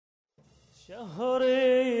شهر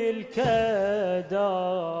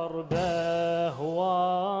الكدر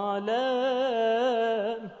بهواله،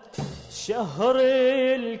 شهر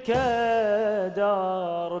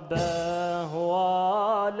الكدر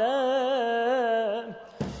بهواله،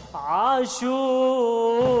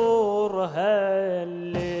 عاشور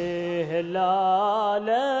هالهلاله،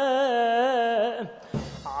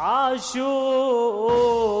 عاشور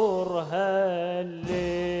هالهلاله،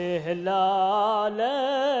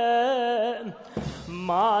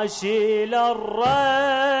 ماشي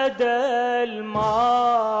للرد المظلوم،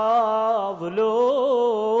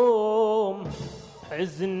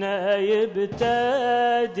 حزنه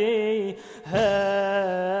يبتدي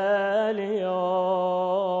هاليوم،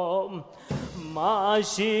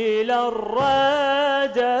 ماشي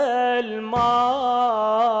للرد المظلوم،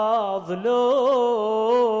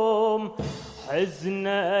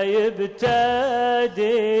 حزنه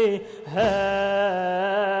يبتدي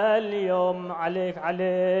هاليوم. عليك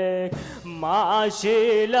عليك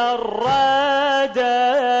ماشي للرد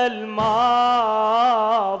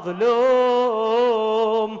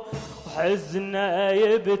المظلوم، حزنه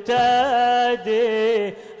يبتدي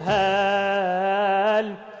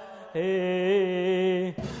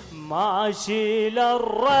ماشي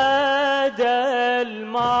للرد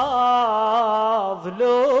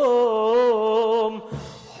المظلوم،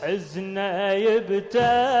 حزنه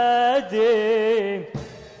يبتدي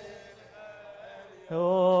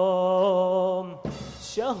يوم.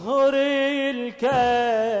 شهر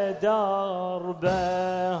الكدر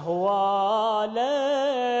بهواله،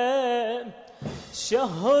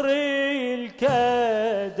 شهر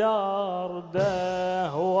الكدر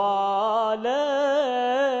بهواله،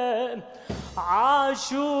 عاشور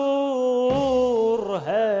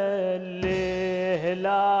هالهلاله،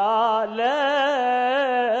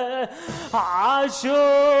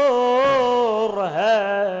 عاشور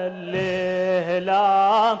هالهلاله،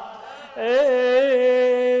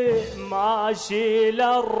 ماشي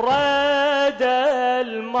للرد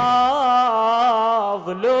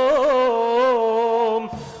المظلوم،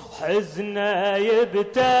 حزنه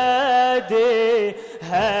يبتدي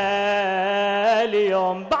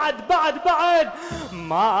هاليوم. بعد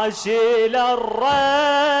ماشي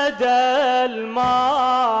للرد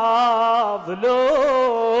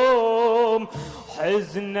المظلوم،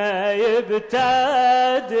 حزنه يبتدي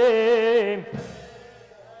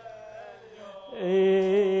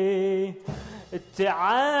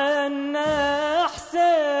تعنى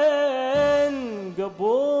حسين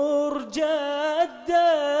قبور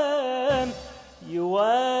جده،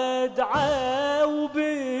 يودعه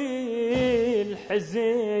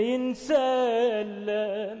وبالحزين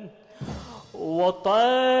سلم،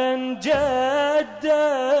 وطن جده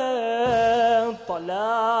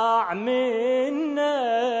طلع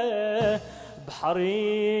منه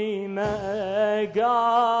بحريمه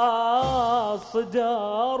قاصد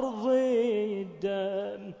ارض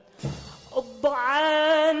الدم،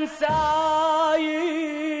 الضعن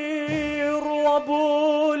ساير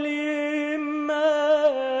وابو اليمه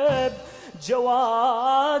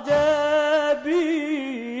بجواده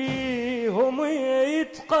بيهم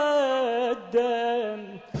يتقدم،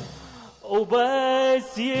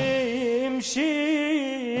 وبس يمشي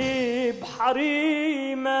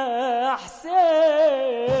بحريمه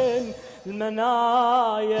حسين،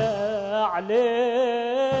 المنايا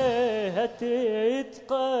عليها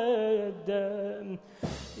تتقدم.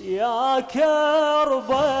 يا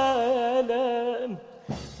كربلاء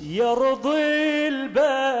يرضي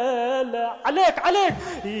البلاء، عليك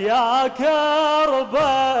يا كربلاء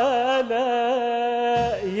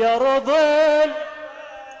يرضي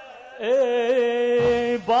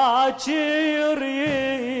باكر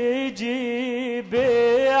يجي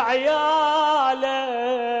بعياله،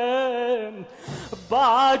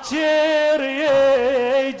 باكر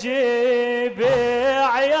يجي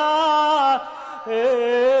بعياله،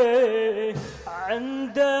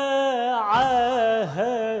 عنده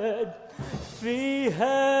عهد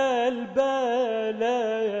فيها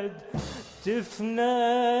البلد،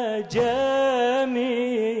 تفنى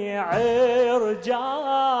جميع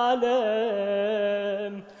رجاله،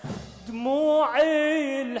 دموع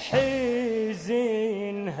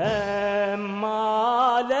الحزن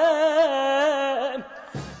هماله،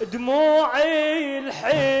 دموع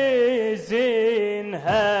الحزن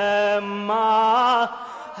هماله،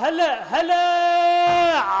 هلا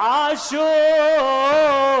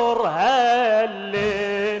عاشور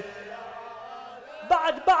هالليل.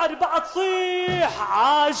 بعد صيح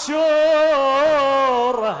عاشور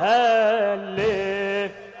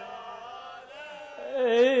هالليل،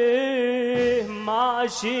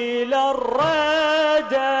 ماشي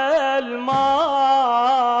للرد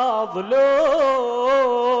الماضي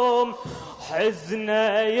المظلوم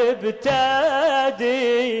حزنه يبتدي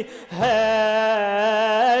هاليوم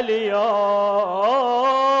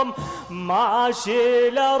ماشي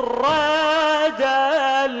للرد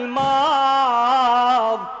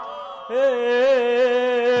الماض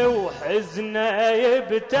وحزنه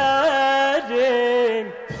يبتدي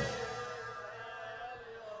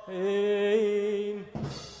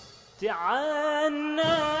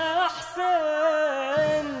تعنا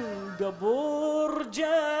احسن قبور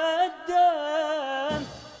جده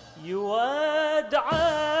يودعه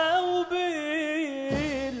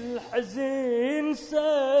وبالحزن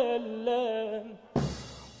سلم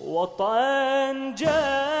وطن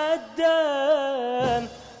جده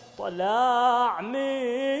طلع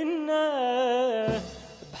منه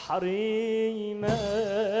بحريمه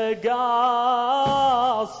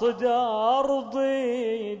قاصد ارض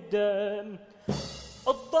الدم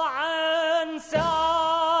الضعن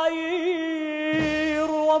ساير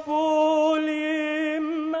وابو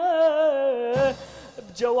اليمه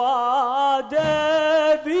بجواده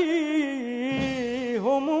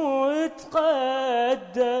بيهم وتقدم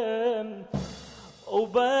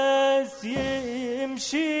وبس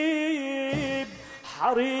يمشي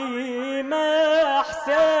بحريمه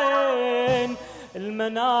حسين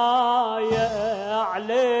المنايا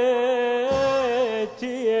عليه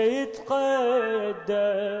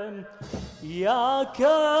تتقدم يا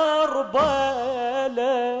كربلاء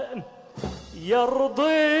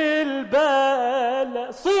يرضي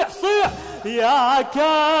البلاء صيح صيح يا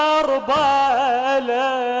كربلاء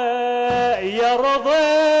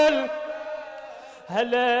يرضي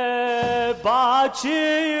هلا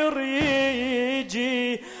باكر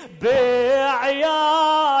يجي بعياله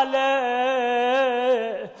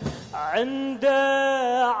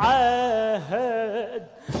عنده عهد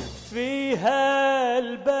فيها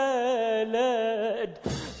البلد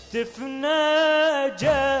تفنى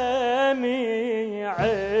جميع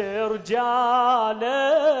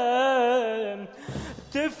رجاله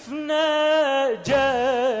تفنى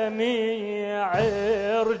جميع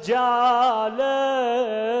رجاله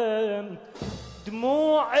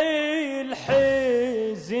دموع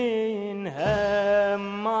الحزن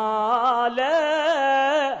هماله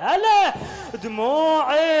هلا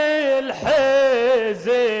دموع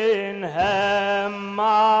الحزن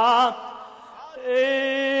هماله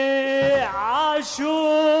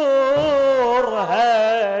عاشور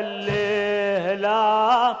هالليلة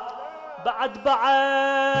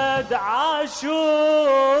بعد عاشور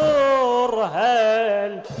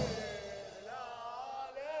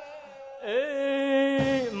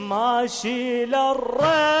ماشي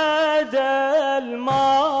للرد المظلوم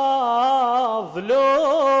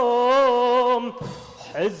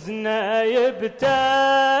حزنه يبتدي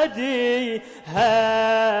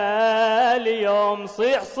هاليوم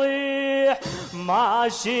صيح صيح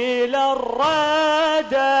ماشي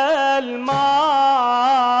للرد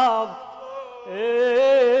الماض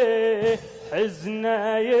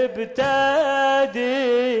حزنه يبتدي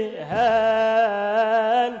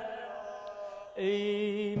هال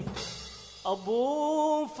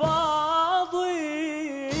ابو فاضل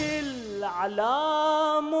على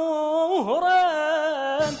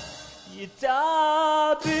مهره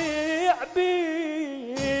يتابع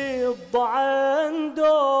بالضعن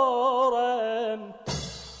دوره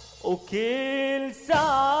وكل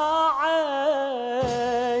ساعة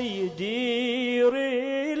يدير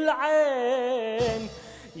العين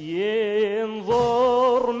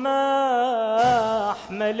ينظر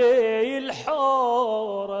محمل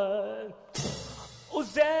الحورة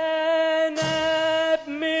وزينب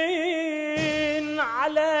من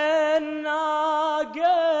على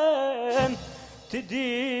الناقة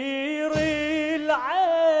تدير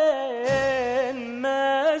العين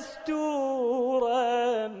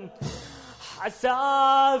مستورة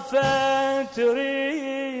حسافة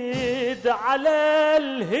تريد على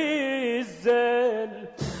الهزل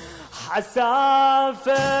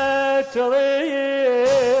حسافة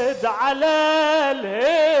تريد على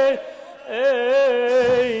الهزل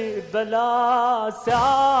بلا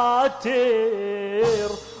ساتر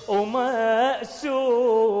ومأسورة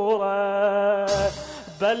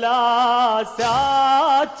بلا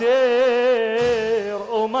ساتر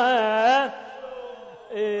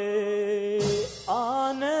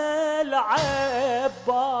أنا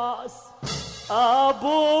العباس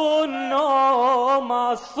أبو النوم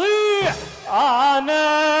أصيح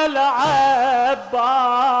أنا العباس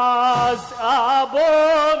أبو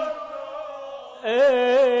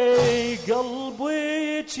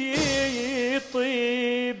قلبك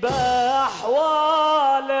يطيب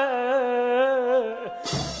أحواله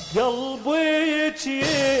قلبك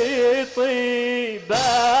يطيب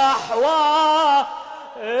أحواله بأحوال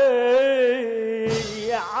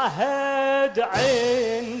عهد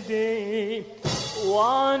عندي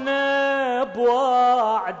وانا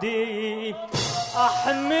بوعدي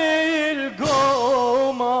احمي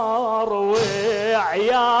القمر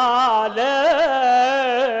وعياله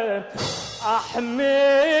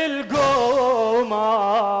احمي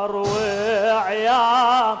القمر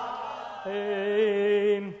وعياله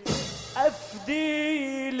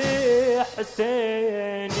افدي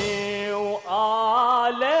لحسيني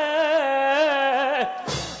وآله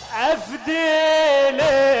افدي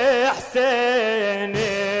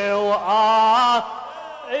لحسيني وآله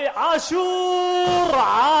عاشور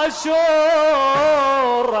عاشور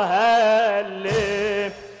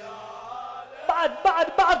هاللي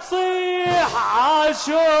بعد صيح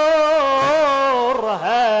عاشور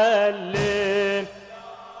هاللي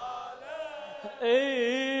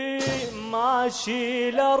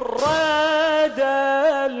ماشي للرد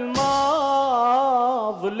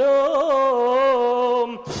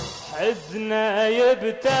المظلوم حزنه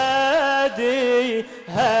يبتدي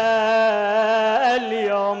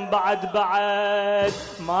هاليوم بعد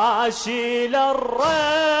ماشي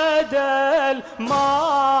للرد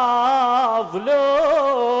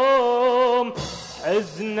المظلوم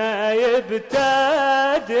حزنه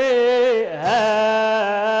يبتدي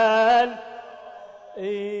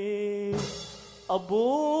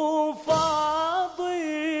أبو فاضل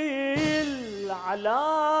على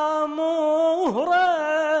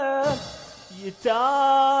مهره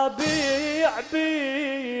يتابع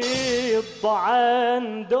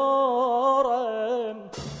بالضعن دوره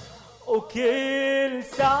وكل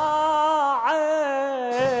ساعة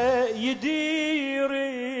يدير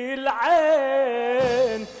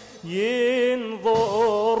العين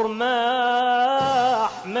ينظر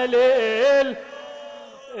محمل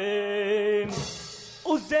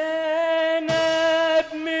وزينب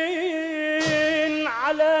من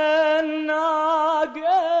على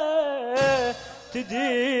الناقة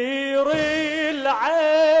تدير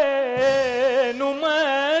العين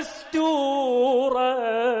ومستورة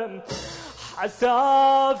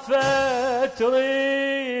حسافة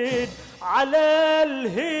تريد على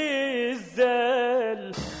الهزل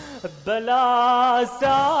بلا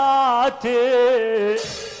ساتر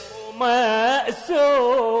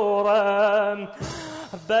ومأسورة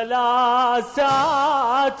بلا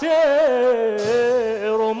ساتر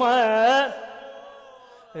وما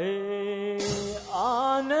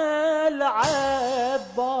أنا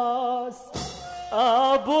العباس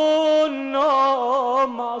أبو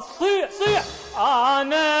النوم صيح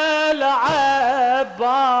أنا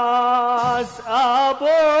العباس أبو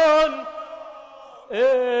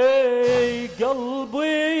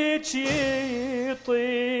قلبك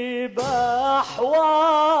يطيب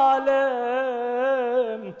أحواله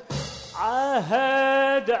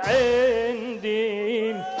عهد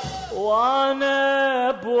عندي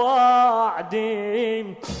وانا بوعدي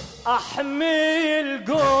احمي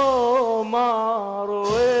القمر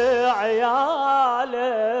وعياله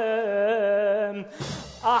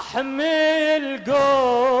احمي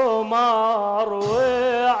القمر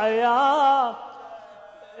وعياله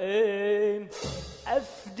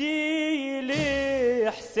افدي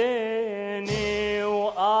لحسيني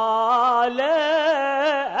وآله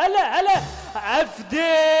هلا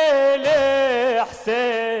افدي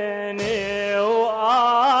لحسيني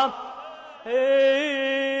وآله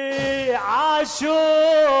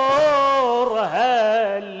عاشور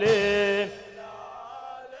هاللي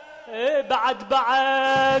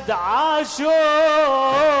بعد عاشور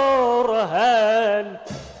هال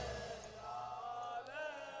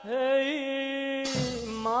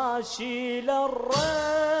ماشي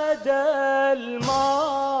للرد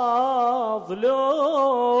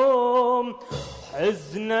المظلوم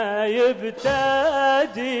حزنه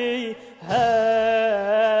يبتدي هاليوم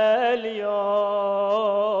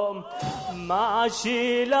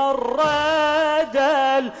ماشي للرد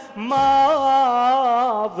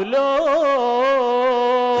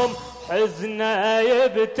المظلوم حزنه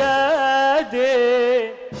يبتدي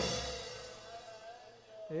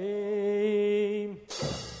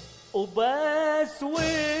وبس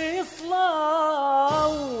وصلوا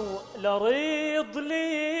لريض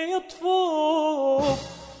لطفوف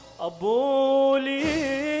ابو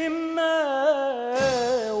اليمه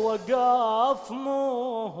وقف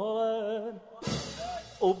مهره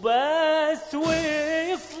وبس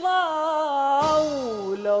وصلوا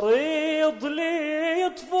لريض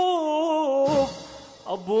لطفوف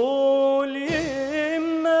ابو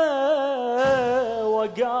اليمه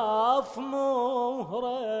وقف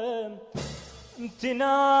مهره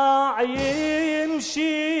امتناع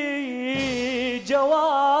يمشي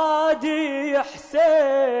جوادي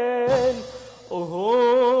حسين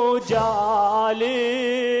جالس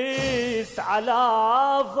على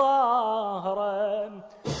ظهره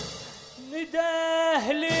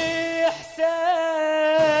نده لحسين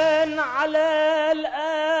على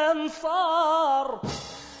الأنصار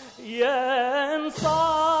يا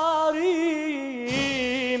أنصاري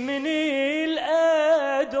من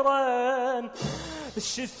الأدرى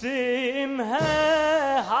شسمها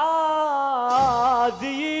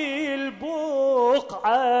هذه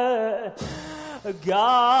البقعة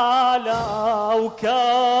قالوا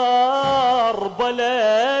كربلاء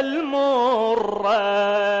المرة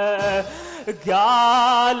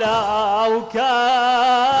قالوا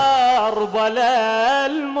كربلاء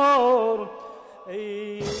المر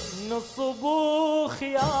نصب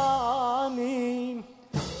خيامي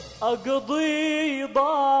أقضي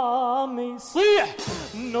ضامي صيح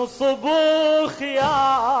نصب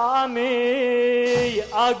خيامي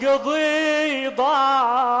أقضي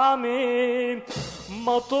ضامي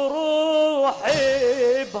مطروح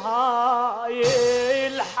بهاي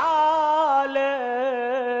الحالة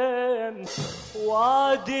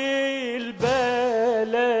وادي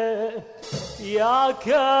البلد يا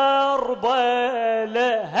كربلاء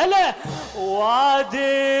هلا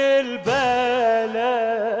وادي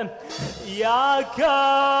البلد يا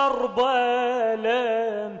كربلاء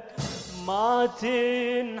ما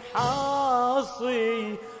تنحصي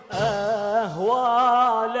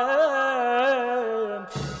أهواله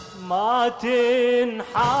ما تنحصي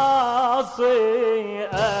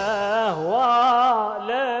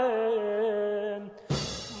أهواله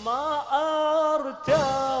ما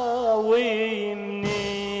أرتوي من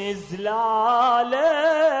زلاله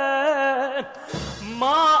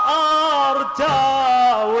ما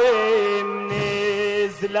أرتوي من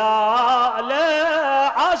زلاله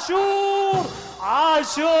عاشور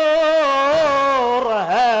عاشور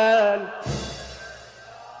هل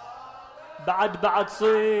بعد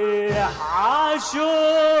صيح عاشور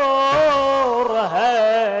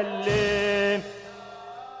هل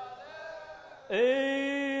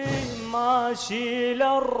ماشي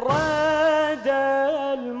للرد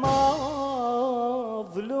المظلوم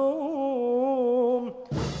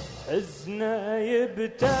حزنه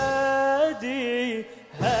يبتدي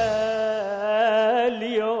هاليوم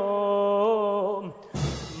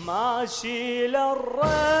ماشي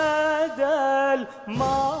للرد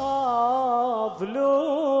المظلوم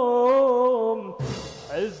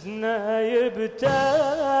حزنه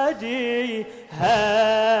يبتدي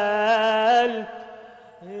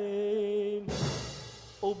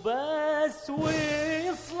وبس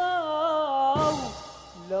وصلوا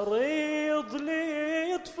لريض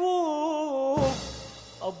ليطفوف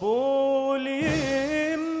ابو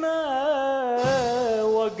اليمه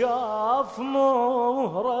وقاف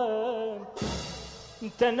مهره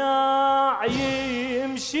تناع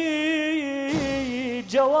يمشي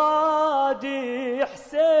جوادي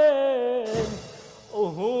حسين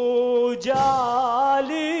وهو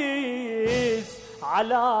جالس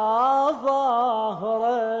على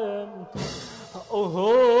ظهره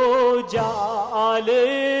وهو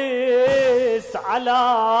جالس على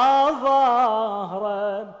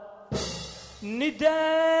ظهره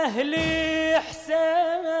نده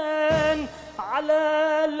لحسين على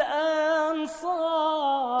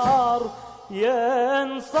الأنصار يا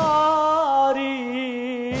أنصاري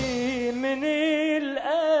من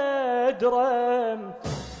الأدرى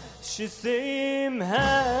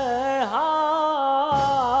شسمها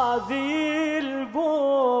هذه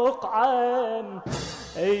البقعة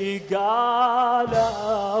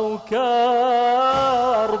قالوا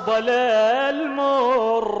كربلاء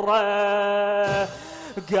المرة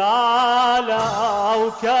قالوا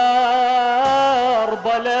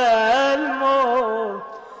كربلاء المر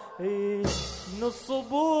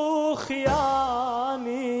نصب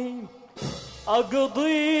خيامي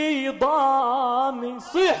أقضي ضامي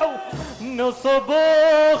صيحوا نصب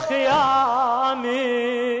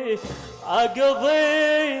خيامي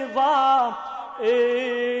أقضي ضامي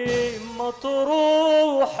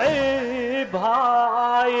مطروح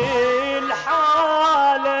بهاي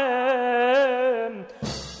الحالة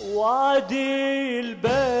وادي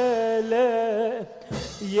البلد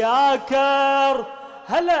يا كر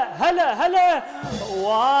هلا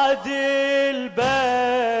وادي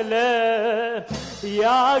البلد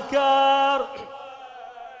يا كر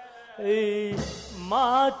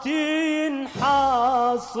ما تنحصي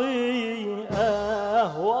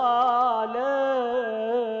أهواله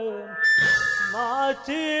ما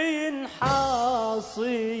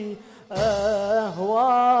تنحصي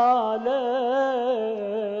أهواله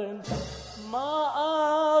ما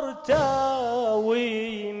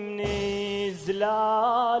أرتوي من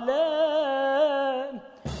زلاله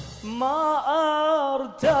ما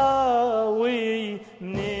أرتوي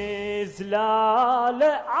لا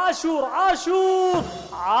لا عاشور عاشور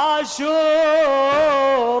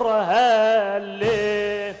عاشور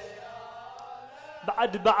هالليل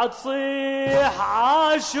بعد صيح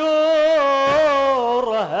عاشور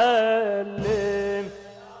هالليل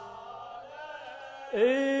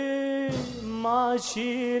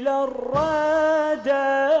ماشي للردى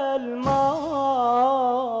المظلوم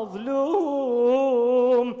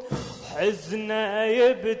حزنه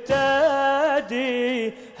يبتدي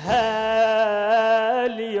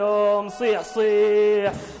هاليوم صيح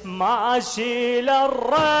صيح ماشي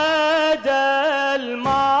للردى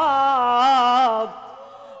المظلوم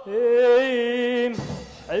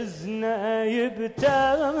حزنه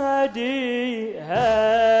يبتدي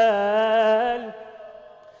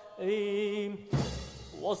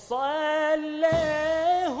وصل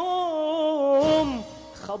لهم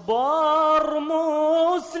خبر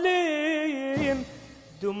مسلم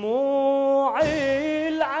دموع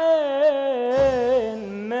العين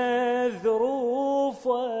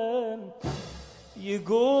مذروفة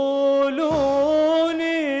يقولون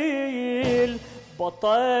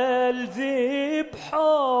البطل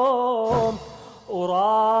ذبحهم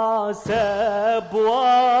وراسه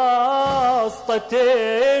بواسطة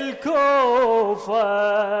الكوفة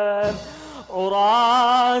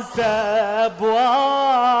وراسه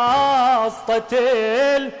بواسطة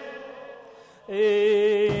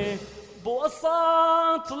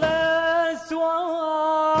بوسط الأسواق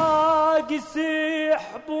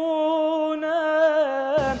يسحبونه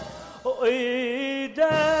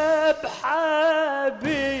وإيده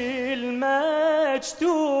بحبل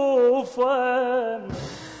مجتوفة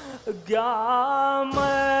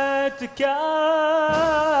قامت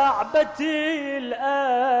كعبة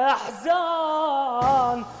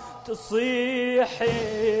الأحزان تصيح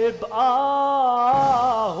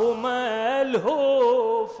بآه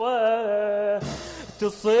ملهوفة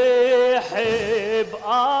تصيح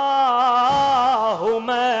بآه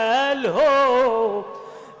ملهوف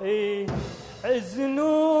حزن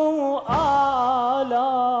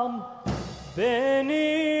وآلام بين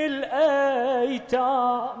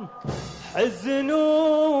الأيتام حزن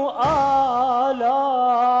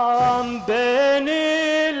وآلام بين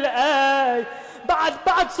الأيتام بعد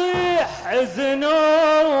صيح حزن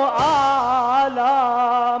وآلام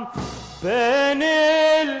بين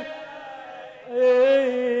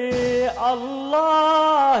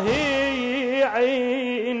الله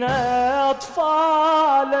يعين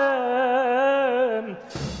أطفاله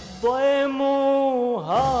ضيم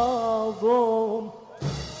وهضم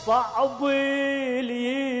صعب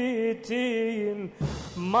اليتيم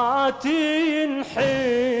ما تنحمي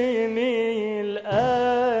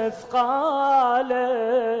الأثقال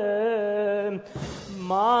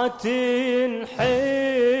ما تنحمي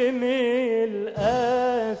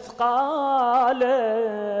الأثقال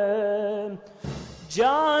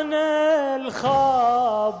جانا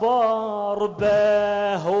الخبر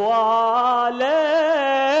بهواله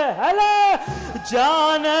هلا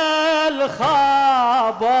جانا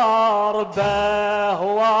الخبر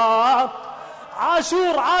بهواله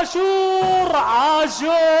عاشور عاشور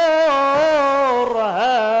عاشور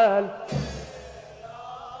هل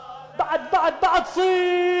بعد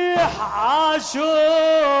صيح عاشور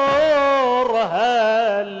هل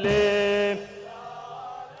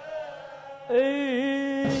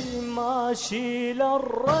ماشي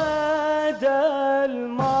للردى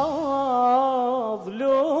المظلوم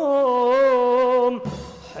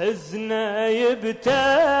حزنه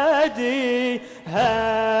يبتدي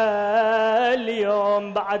هاليوم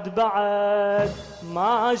بعد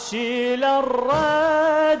ماشي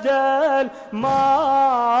للردى المظلوم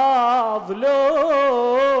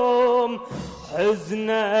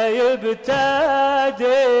حزنه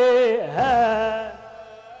يبتدي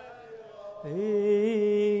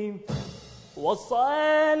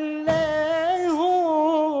وصل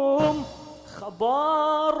لهم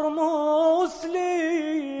خبر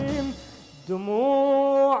مسلم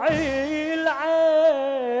دموع العين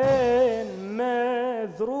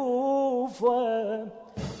مذروفة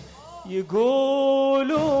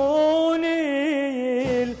يقولون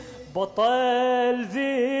البطل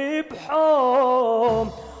ذبحهم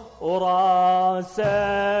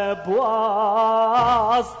وراسه بواسطة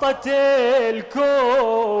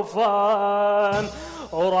الكوفة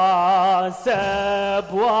وراسه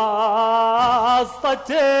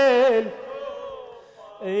بواسطة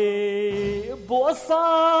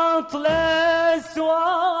بوسط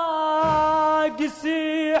الأسواق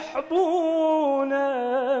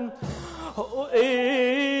يسحبونه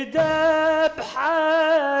وإيده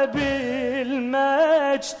بحبل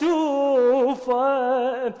مجتوفة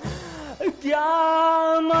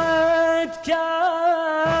قامت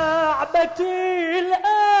كعبة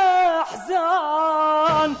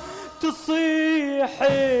الأحزان تصيح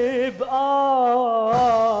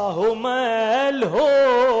بآه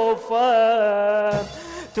ملهوفة،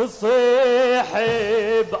 تصيح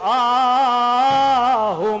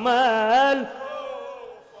بآه ملهوفة،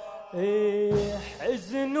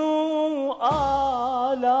 حزن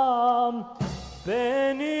وآلام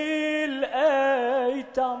بين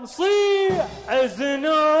الأيتام، صيح حزن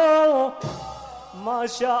ما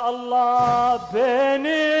شاء الله بين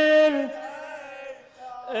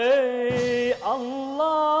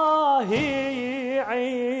الله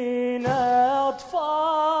يعين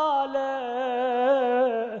أطفاله،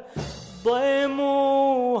 ضيم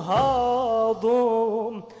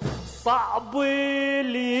وهضم صعب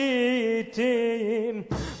اليتيم،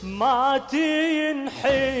 ما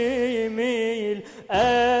تنحمي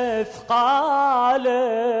الأثقال،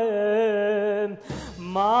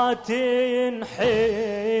 ما تنحمي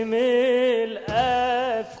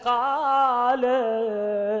الأثقال.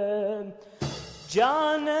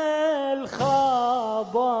 جانا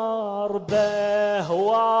الخبر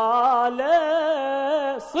بهواله،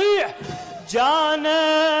 صيح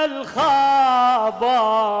جانا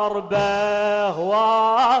الخبر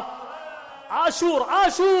بهواله، عاشور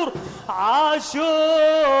عاشور عاشور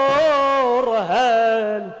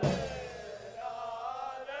هل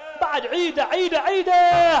بعد عيدة عيدة عيدة،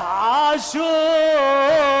 عاشور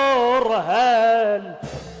هل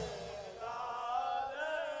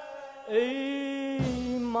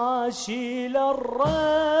ماشي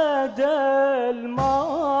للرد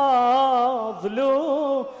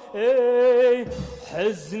المظلوم،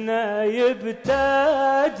 حزنه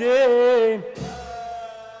يبتدي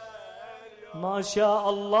ما شاء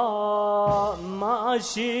الله،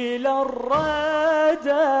 ماشي للرد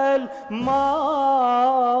المظلوم،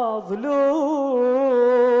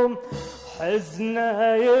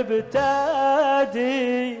 حزنه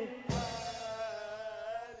يبتدي.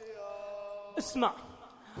 اسمع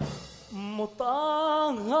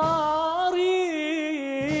مطهر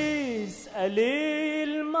يسأل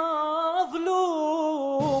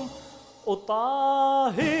المظلوم،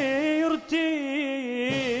 وطاهر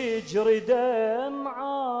تجري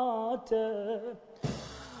دمعاته،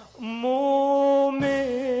 مو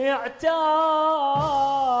معتاد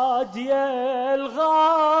يا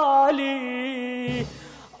الغالي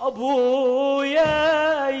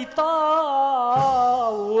ابويا يطول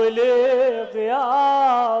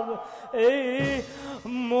غياب،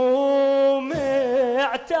 مو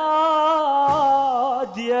معتاد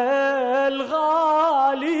يا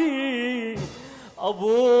الغالي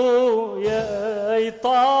ابويا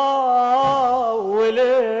يطول،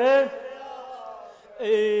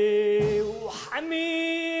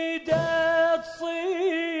 وحميدة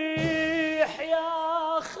تصيح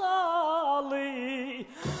يا خالي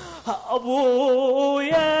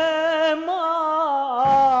ابويا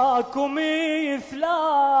ماكو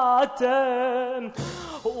مثلاته،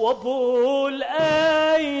 وابو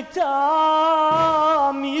الايتام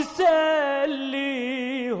يسليهم،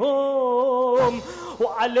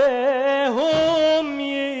 وعليهم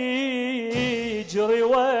يجري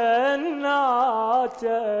وناته،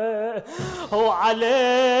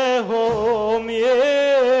 وعليهم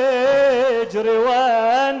يجري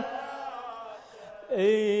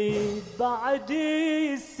بعد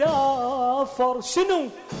السفر شنو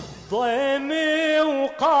ضيم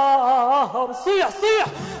وقهر، صيح صيح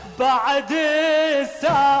بعد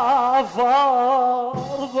السفر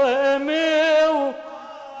ضيم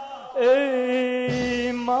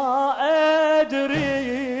ما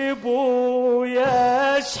أدري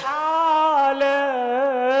بويا شحاله،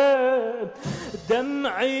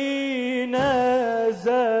 دمعي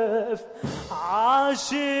نزف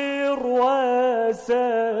عاشر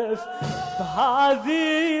وسف،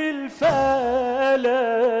 بهذه الفلة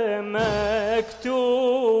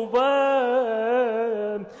مكتوبة،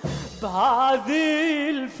 بهذه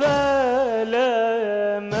الفلة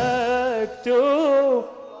مكتوب،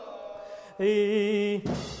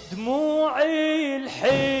 دموعي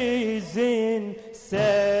الحزن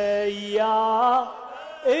سيار،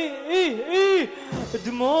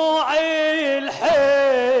 دموعي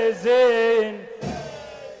الحزن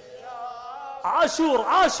عاشور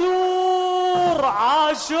عاشور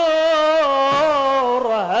عاشور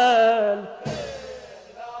هل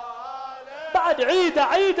بعد عيدة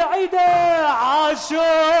عيدة عيدة، عاشور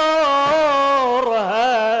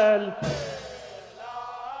هل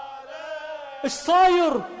ايش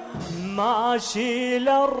صاير ماشي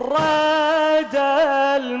للرد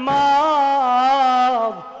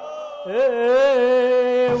الماض،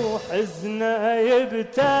 وحزن حزنه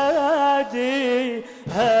يبتدي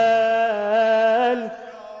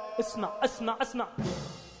اسمع اسمع اسمع.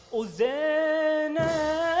 وزينب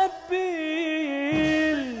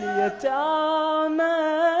باليتامى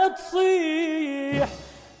تصيح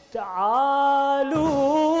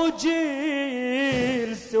تعالوا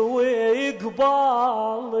جيل سوي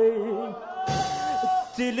قبالي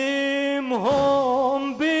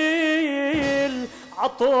تلمهم بالعطف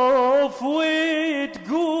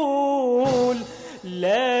وتقول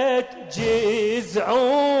لا تجزعون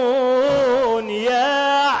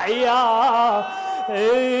يا عيال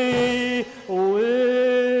وعون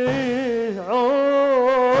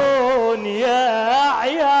يا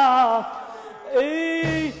عيال.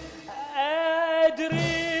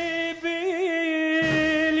 أدري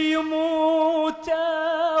باليموت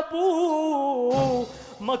أبو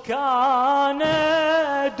مكانه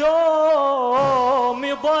دوم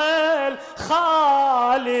يضل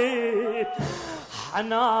خالد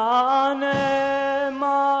حنانه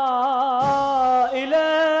ما إلى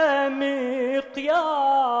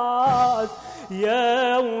مقياس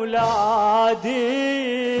يا ولادي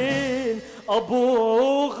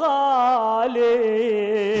أبو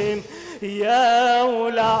غالب يا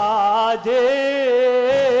ولادي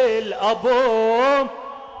الأبو.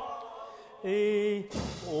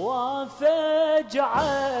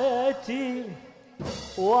 وفجعتي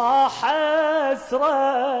وحسرتي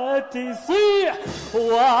صيح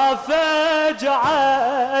وفجعتي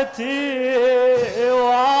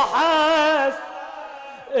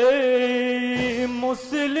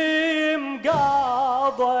مسلم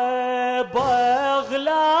قاضى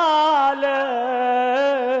بغلاله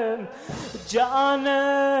جانا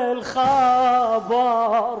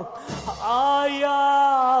الخبر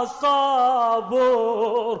يا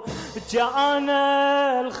صبور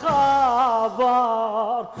جانا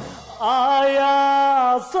الخبر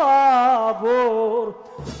يا صبور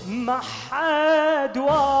ما حد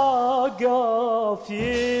واقف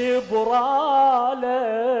يبراله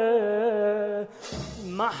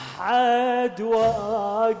ما حد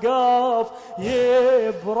واقف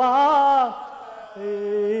يبراله.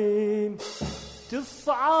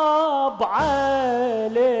 تصعب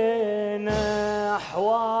علينا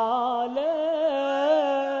أحواله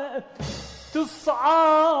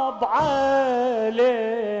تصعب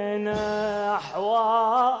علينا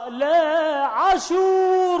أحواله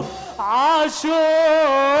عاشور عاشور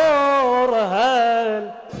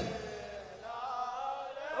هل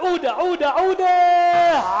عودة عودة عودة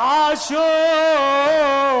عاشور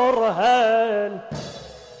هل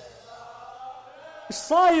ايش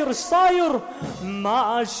صاير ايش صاير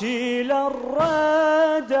ماشي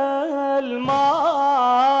للرد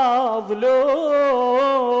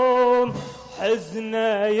المظلوم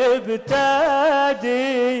حزنه يبتدي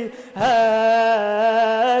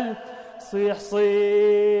هل صيح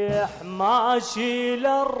صيح ماشي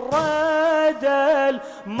للرد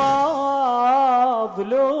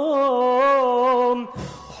المظلوم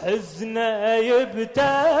حزنه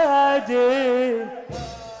يبتدي.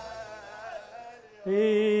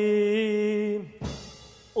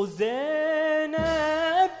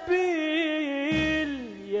 وزينب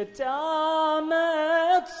باليتامى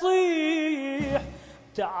تصيح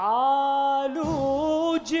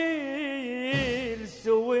تعالوا جيل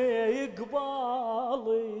سوي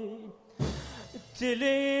قبالي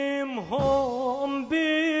تلمهم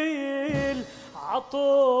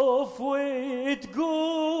بالعطف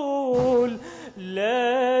وتقول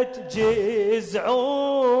لا تجزعون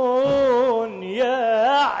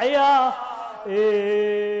يا عيال.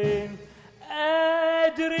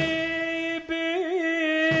 أدري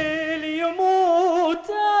باليموت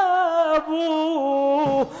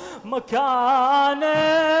أبو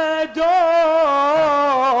مكانه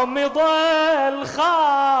دوم يضل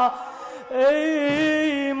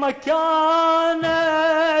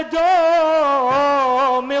مكانه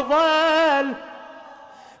دوم يضل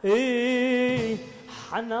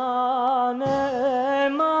حنانه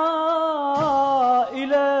ما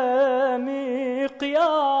إلى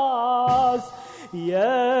مقياس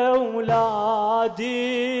يا ولادي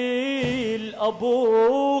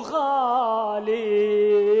الأبو غالي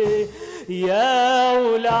يا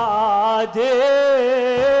ولادي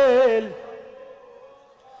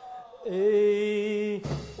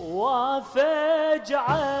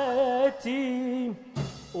وفجعتي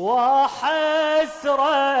وحسرتي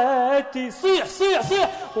صيح صيح صيح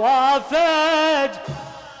وفج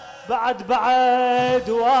بعد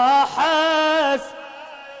وحس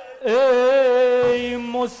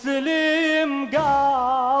مسلم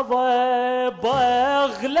قاضى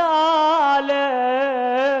بغلاله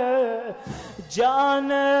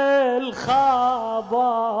جانا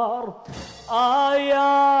الخبر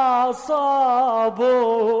يا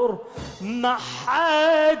صابر ما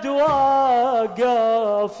حد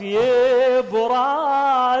واقف يبرالن،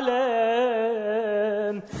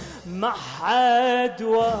 ما حد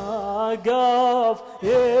واقف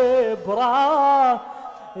يبرالن.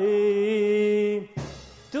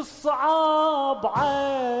 تصعب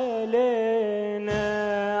علينا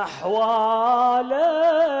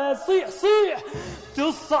أحواله، صيح صيح،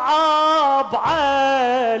 تصعب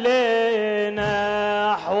علينا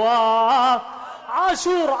أحوال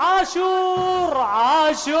عاشور عاشور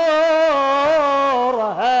عاشور.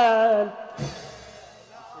 هل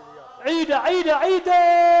عيدة عيدة عيدة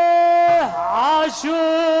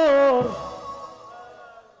عاشور.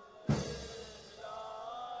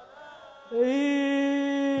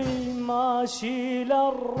 ماشي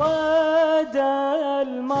للردى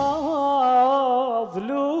المظلوم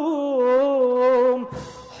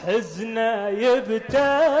حزنه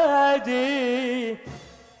يبتدي